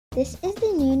This is the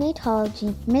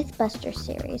Neonatology Mythbusters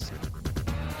series.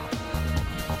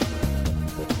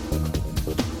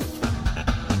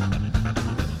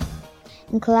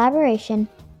 In collaboration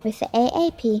with the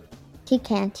AAP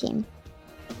TeCAN team.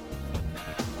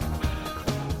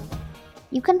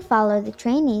 You can follow the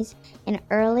trainees in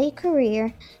Early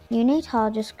Career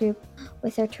Neonatologist group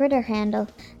with their Twitter handle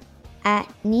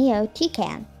at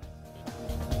NeoTeCAN.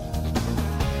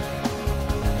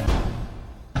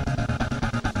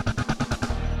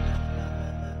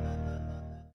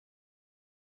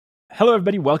 Hello,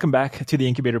 everybody. Welcome back to the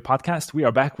Incubator Podcast. We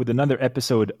are back with another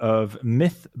episode of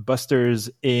Mythbusters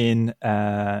in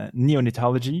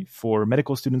neonatology for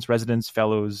medical students, residents,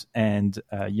 fellows, and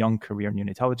young career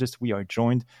neonatologists. We are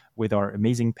joined with our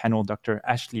amazing panel, Dr.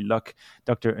 Ashley Luck,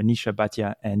 Dr. Anisha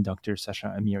Bhatia, and Dr.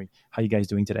 Sasha Amiri. How are you guys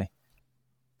doing today?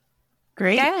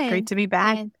 Great. Good. Great to be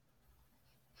back. Good.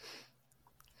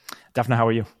 Daphna, how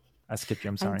are you? I skipped you.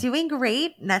 I'm sorry. I'm doing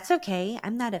great. That's okay.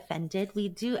 I'm not offended.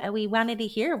 We wanted to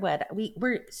hear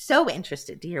we're so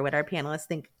interested to hear what our panelists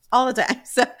think all the time.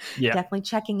 So Definitely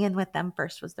checking in with them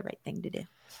first was the right thing to do.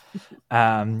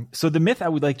 So the myth I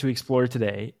would like to explore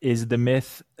today is the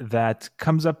myth that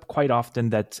comes up quite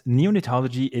often that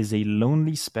neonatology is a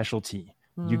lonely specialty.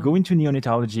 You go into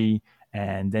neonatology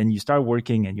and then you start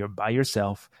working and you're by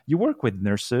yourself. You work with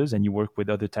nurses and you work with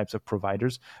other types of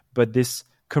providers, but this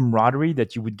camaraderie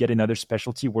that you would get in other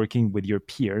specialty working with your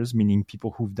peers, meaning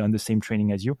people who've done the same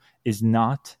training as you, is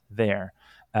not there.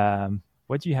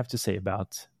 What do you have to say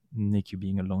about NICU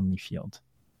being a lonely field?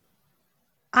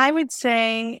 I would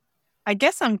say, I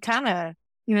guess I'm kind of,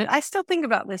 I still think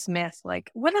about this myth.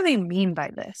 Like, what do they mean by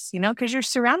this? Because you're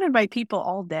surrounded by people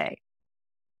all day.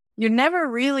 You're never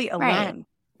really alone.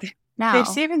 Right. No.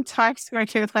 There's even times where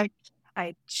you're like,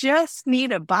 I just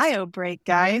need a bio break,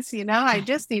 guys. I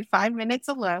just need 5 minutes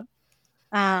alone.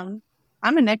 I'm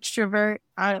an extrovert.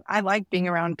 I like being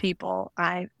around people.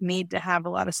 I need to have a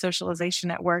lot of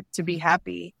socialization at work to be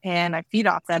happy, and I feed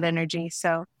off that energy.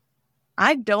 So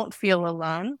I don't feel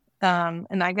alone.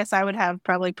 And I guess I would have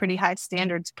probably pretty high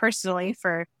standards personally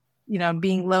for,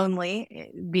 being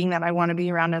lonely, being that I want to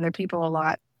be around other people a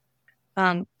lot.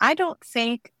 I don't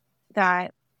think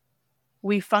that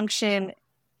we function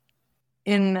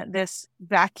in this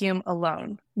vacuum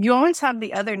alone. You always have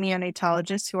the other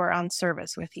neonatologists who are on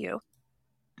service with you.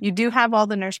 You do have all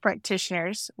the nurse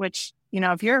practitioners, which,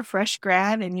 if you're a fresh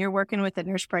grad and you're working with a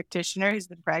nurse practitioner who's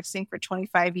been practicing for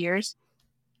 25 years,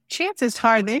 chances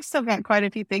are they've still got quite a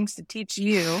few things to teach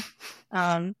you.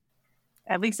 At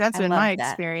least that's been my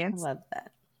experience. I love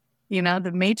that.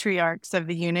 The matriarchs of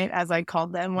the unit, as I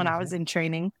called them when I was in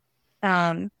training.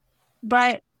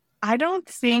 But I don't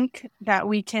think that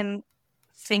we can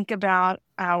think about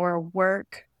our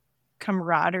work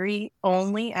camaraderie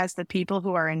only as the people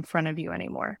who are in front of you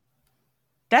anymore.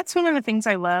 That's one of the things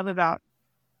I love about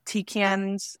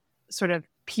TeCAN's sort of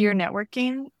peer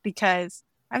networking, because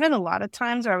I've had a lot of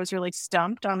times where I was really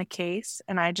stumped on a case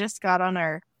and I just got on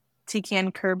our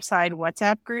TeCAN curbside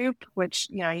WhatsApp group, which,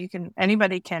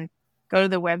 anybody can go to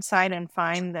the website and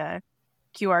find the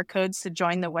QR codes to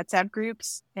join the WhatsApp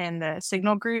groups and the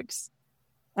Signal groups.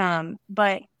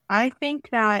 But I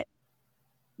think that,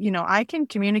 I can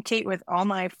communicate with all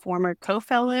my former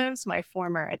co-fellows, my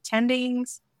former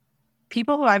attendings,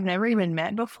 people who I've never even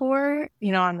met before,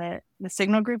 on the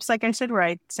Signal groups, like I said, where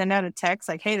I send out a text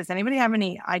like, hey, does anybody have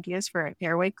any ideas for an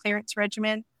airway clearance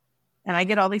regimen? And I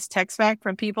get all these texts back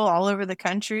from people all over the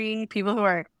country, people who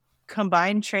are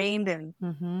combined trained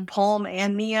in Pulm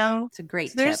and Neo. It's a great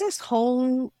tip. There's this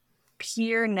whole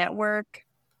peer network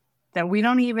that we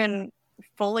don't even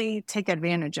fully take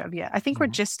advantage of yet. I think we're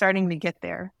just starting to get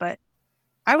there, but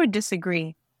I would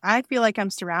disagree. I feel like I'm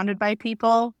surrounded by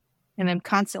people and I'm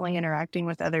constantly interacting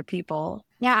with other people.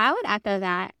 Yeah, I would echo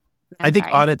that. I think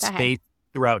on its face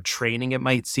throughout training, it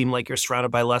might seem like you're surrounded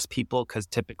by less people because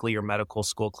typically your medical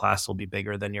school class will be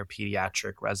bigger than your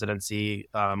pediatric residency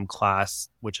class,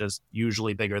 which is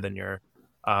usually bigger than your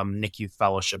NICU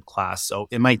fellowship class. So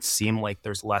it might seem like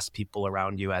there's less people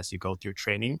around you as you go through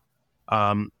training.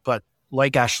 But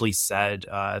like Ashley said,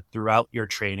 throughout your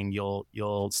training,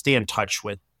 you'll stay in touch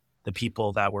with the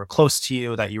people that were close to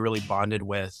you, that you really bonded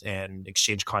with, and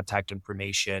exchange contact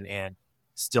information, and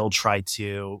still try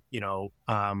to,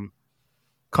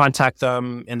 contact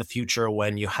them in the future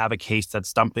when you have a case that's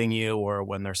stumping you or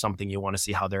when there's something you want to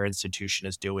see how their institution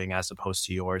is doing as opposed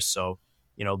to yours. So,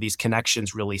 these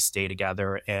connections really stay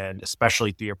together, and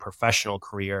especially through your professional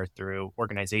career, through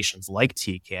organizations like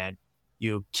TeCAN,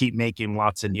 you keep making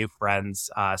lots of new friends.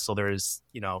 So there's,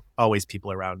 always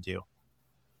people around you.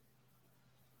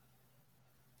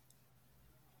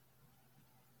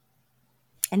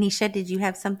 Anisha, did you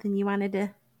have something you wanted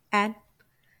to add?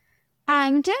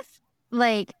 Just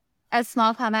like a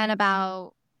small comment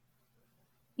about,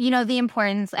 the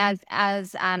importance,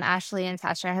 as Ashley and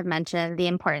Sasha have mentioned, the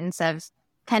importance of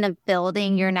kind of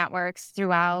building your networks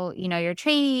throughout, your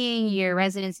training, your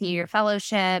residency, your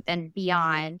fellowship, and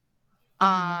beyond.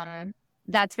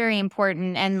 That's very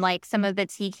important. And like some of the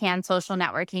TeCAN social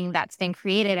networking that's been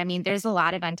created, I mean, there's a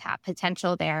lot of untapped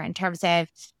potential there in terms of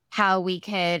how we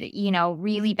could,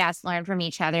 really best learn from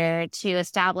each other to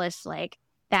establish like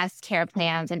best care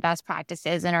plans and best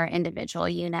practices in our individual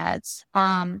units.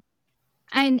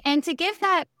 And to give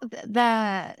that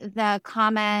the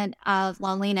comment of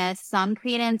loneliness some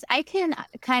credence, I can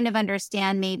kind of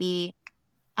understand maybe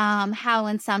how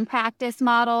in some practice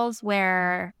models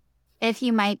where if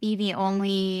you might be the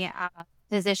only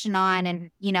physician on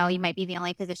and, you might be the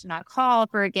only physician on call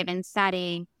for a given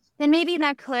setting, then maybe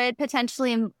that could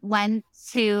potentially lend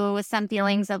to some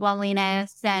feelings of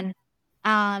loneliness. And,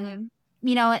 and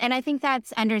I think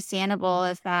that's understandable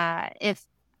if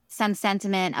some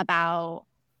sentiment about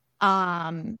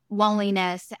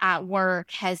loneliness at work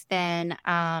has been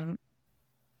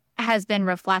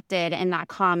reflected in that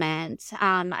comment.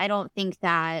 I don't think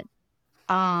that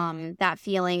that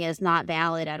feeling is not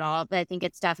valid at all, but I think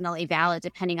it's definitely valid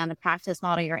depending on the practice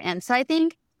model you're in. So I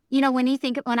think,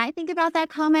 when I think about that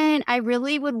comment, I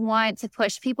really would want to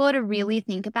push people to really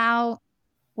think about,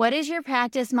 what does your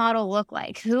practice model look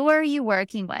like? Who are you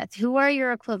working with? Who are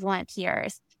your equivalent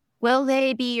peers? Will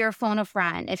they be your phone a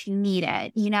friend if you need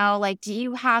it? Do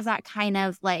you have that kind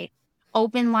of like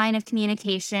open line of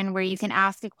communication where you can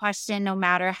ask a question no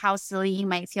matter how silly you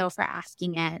might feel for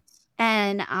asking it,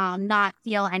 and not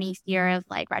feel any fear of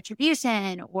like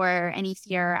retribution or any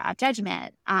fear of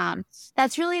judgment?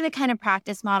 That's really the kind of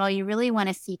practice model you really want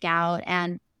to seek out,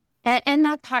 and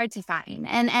that's hard to find.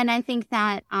 And I think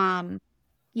that I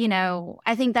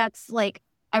think that's like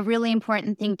a really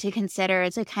important thing to consider,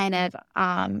 to kind of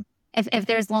if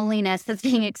there's loneliness that's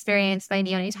being experienced by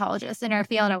neonatologists in our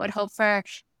field, I would hope for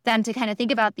them to kind of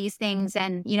think about these things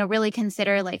and, really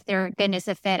consider like their goodness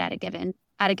of fit at a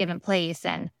given place.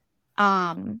 And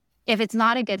if it's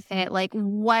not a good fit, like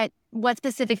what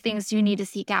specific things do you need to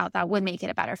seek out that would make it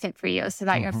a better fit for you so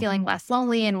that you're feeling less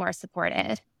lonely and more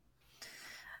supported?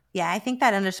 Yeah, I think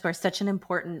that underscores such an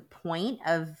important point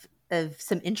of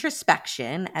some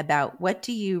introspection about what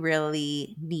do you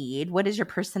really need? What is your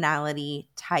personality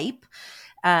type?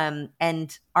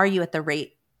 And are you at the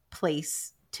right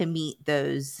place to meet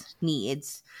those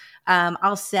needs?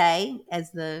 I'll say,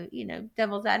 as the,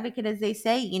 devil's advocate, as they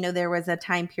say, there was a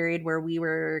time period where we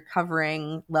were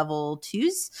covering level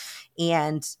 2s,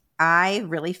 and I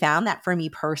really found that for me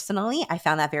personally, I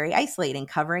found that very isolating.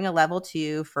 Covering a level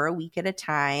 2 for a week at a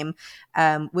time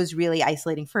was really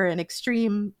isolating for an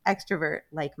extreme extrovert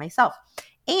like myself.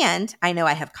 And I know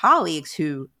I have colleagues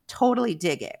who totally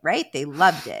dig it, right? They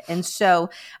loved it. And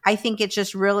so I think it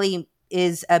just really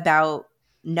is about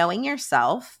knowing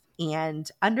yourself and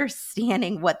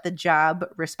understanding what the job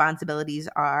responsibilities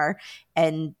are,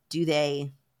 and do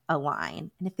they align?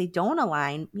 And if they don't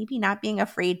align, maybe not being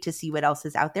afraid to see what else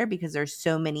is out there, because there's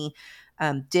so many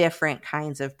different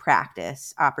kinds of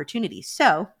practice opportunities.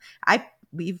 So I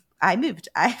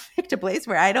picked a place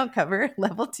where I don't cover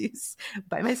level 2s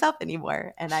by myself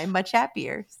anymore, and I'm much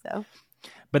happier. So.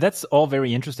 But that's all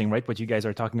very interesting, right? What you guys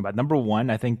are talking about. Number one,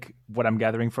 I think what I'm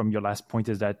gathering from your last point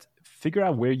is that figure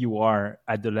out where you are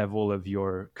at the level of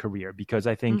your career. Because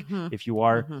I think if you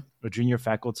are a junior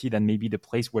faculty, then maybe the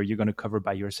place where you're going to cover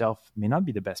by yourself may not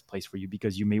be the best place for you,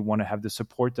 because you may want to have the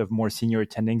support of more senior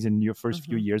attendings in your first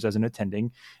few years as an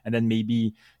attending. And then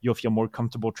maybe you'll feel more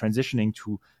comfortable transitioning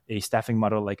to a staffing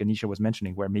model like Anisha was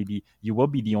mentioning, where maybe you will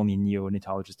be the only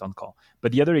neonatologist on call.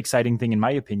 But the other exciting thing, in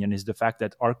my opinion, is the fact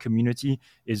that our community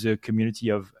is a community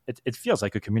of, it feels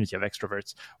like a community of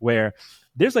extroverts, where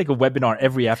there's like a webinar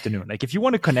every afternoon. Like if you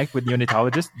want to connect with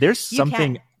neonatologists, there's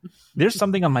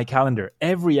something on my calendar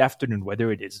every afternoon, whether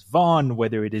it is Vaughn,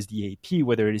 whether it is the AP,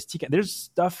 whether it is TeCAN. There's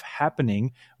stuff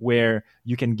happening where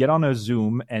you can get on a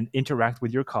Zoom and interact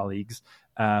with your colleagues.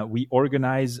 We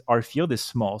organize, our field is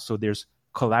small, so there's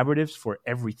collaboratives for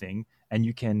everything, and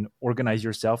you can organize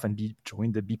yourself and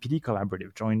join the BPD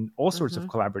collaborative, join all sorts of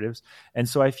collaboratives. And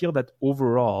so I feel that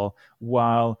overall,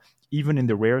 while even in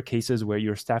the rare cases where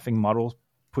your staffing model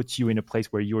puts you in a place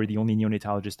where you're the only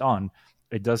neonatologist on,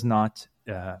 it does not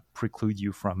preclude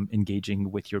you from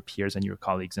engaging with your peers and your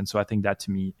colleagues. And so I think that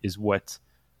to me is what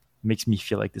makes me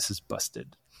feel like this is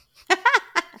busted.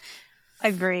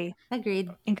 Agreed.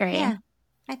 Yeah,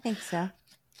 I think so.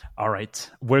 All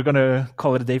right. We're going to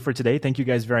call it a day for today. Thank you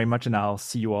guys very much, and I'll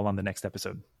see you all on the next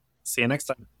episode. See you next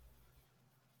time.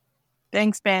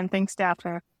 Thanks, Ben. Thanks,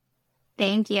 Daphne.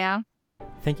 Thank you.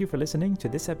 Thank you for listening to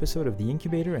this episode of the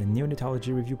Incubator and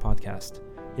Neonatology Review podcast.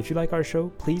 If you like our show,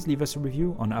 please leave us a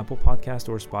review on Apple Podcast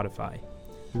or Spotify.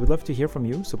 We would love to hear from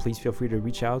you, so please feel free to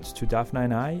reach out to Daphne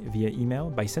and I via email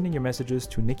by sending your messages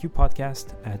to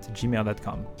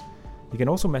nicupodcast@gmail.com. You can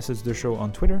also message the show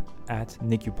on Twitter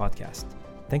 @NICUPodcast.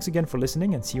 Thanks again for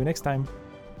listening, and see you next time.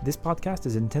 This podcast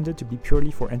is intended to be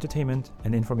purely for entertainment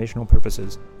and informational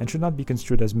purposes and should not be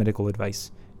construed as medical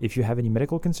advice. If you have any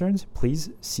medical concerns, please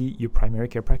see your primary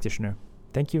care practitioner.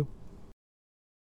 Thank you.